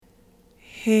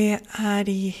He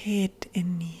ari het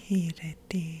in hire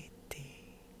detig.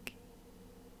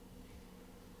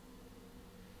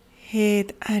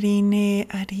 Het arine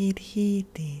arir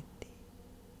hidit.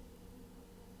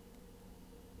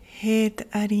 Het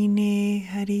arine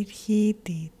harir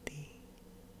hidit.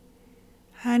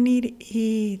 Hanir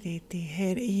iditi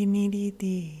her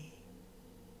iniridi.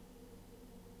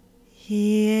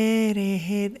 Hiere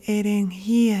het eren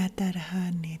hiatar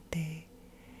hanete.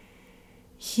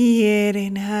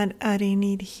 Hieren had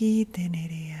arinid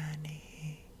hitenereane.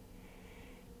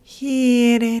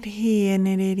 Hierer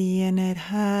hienerer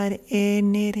har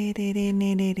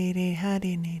enerere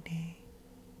harenere.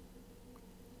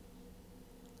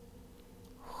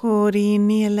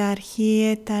 Horinilar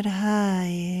hietar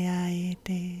hae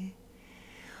aete.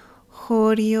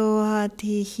 Horio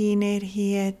hati hiner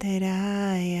hietar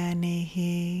hae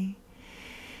anehe.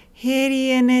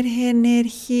 Heriener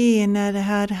hiener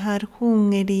har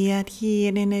hungeriat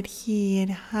hiener hier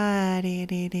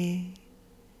harere.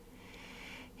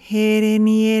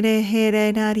 Hereniere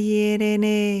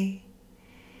herenarierene.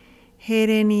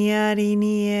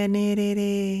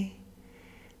 Hereniarinierere.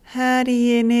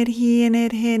 Hariener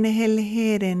hiener henhel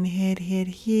heren her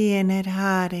hiener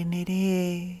harenere.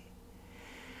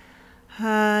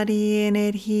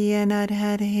 Hariener hiener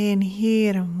har hen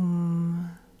hirhum.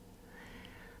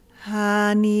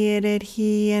 Hanierer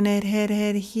hiener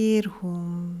her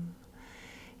hirhum.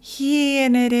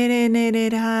 Hiener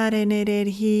harener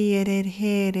hierer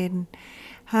heren.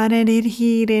 Harener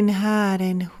hieren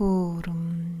haren horum.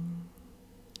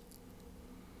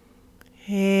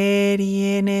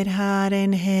 Heriener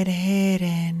haren her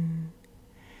heren.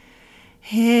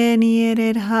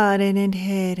 Henierer haren en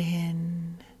heren.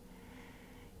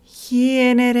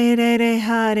 Hiener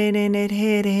haren en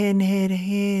heren her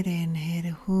heren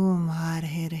her hum har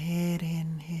her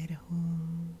heren her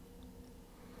hum.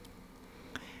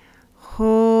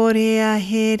 Horia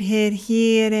her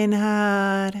hieren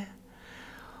har.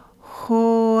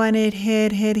 Hoaner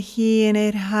her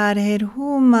hiener har her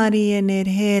humariener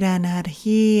heran har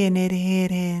hiener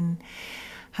heren.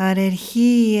 Har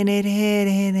hiener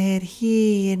heren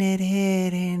hiener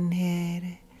heren her.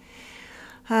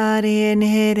 Haren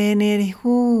heren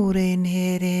huren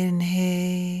heren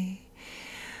he.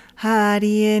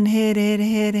 Harien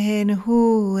heren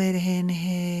hueren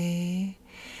he.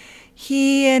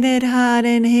 Hiener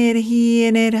haren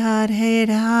hiener har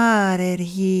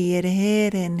hier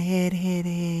heren her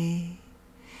he.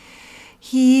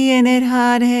 Hiener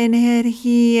haren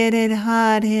hiener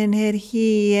haren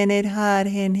hiener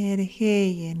haren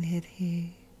heien he.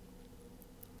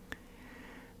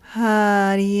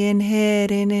 Harien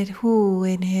heren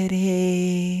huen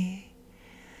he.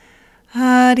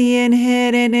 Harien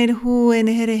heren huen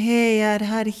he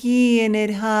har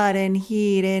hiener haren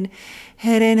hieren.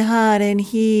 Heren haren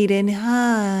hieren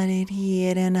haren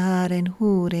hieren haren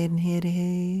huren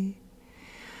here.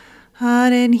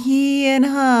 Haren hien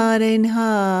haren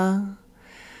ha.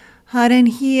 Haren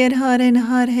hier haren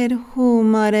har her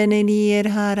hum haren hier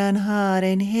haren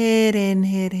haren heren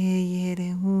her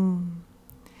here hum.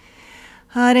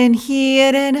 Haren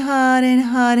hieren haren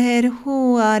har her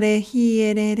hu are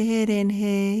hieren heren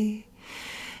he.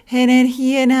 Heren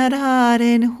hien har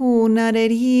haren hun har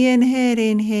hien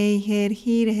heren he her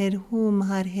hier her hum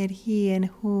har her hien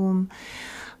hum.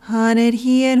 Han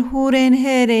hien huren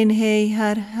heren he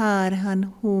har han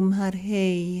hum har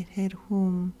he her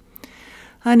hum.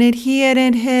 Han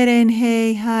hieren heren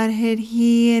he har her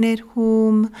hien her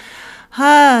hum.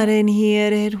 Haren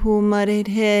hier her hum har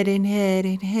heren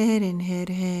heren her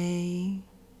he.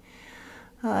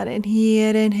 Haren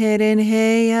hieren heren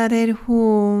he har her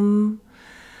hum.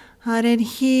 Haren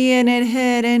hiener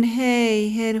heren he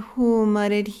her hum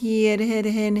har hier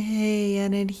heren he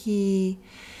haren hi.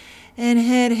 En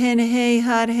hen he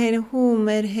har hen hum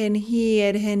hen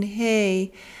hier hen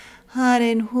he.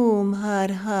 Haren hum har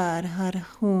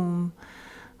hum.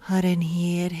 Haren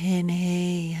hier hen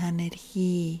he haner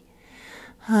hi.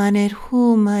 Haner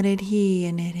hum har hi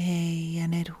ener he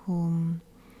haner hum.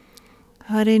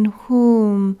 Haren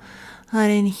hum.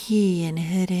 Haren hien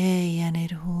her he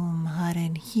haner hum.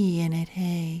 Haren hien her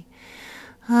he.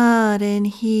 Haren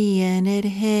hien her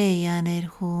he haner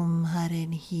hum.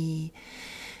 Haren hi.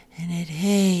 Ener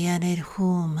he aner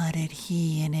hum aner hi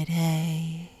ener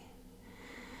he.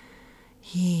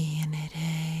 Hi ener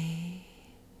he.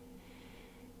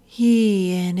 Hi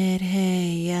ener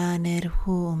he aner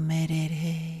hum ener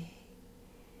he.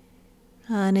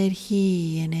 Aner hi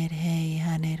ener he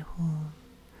aner hum.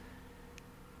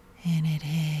 Ener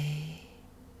he.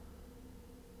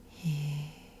 Hi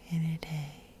ener he.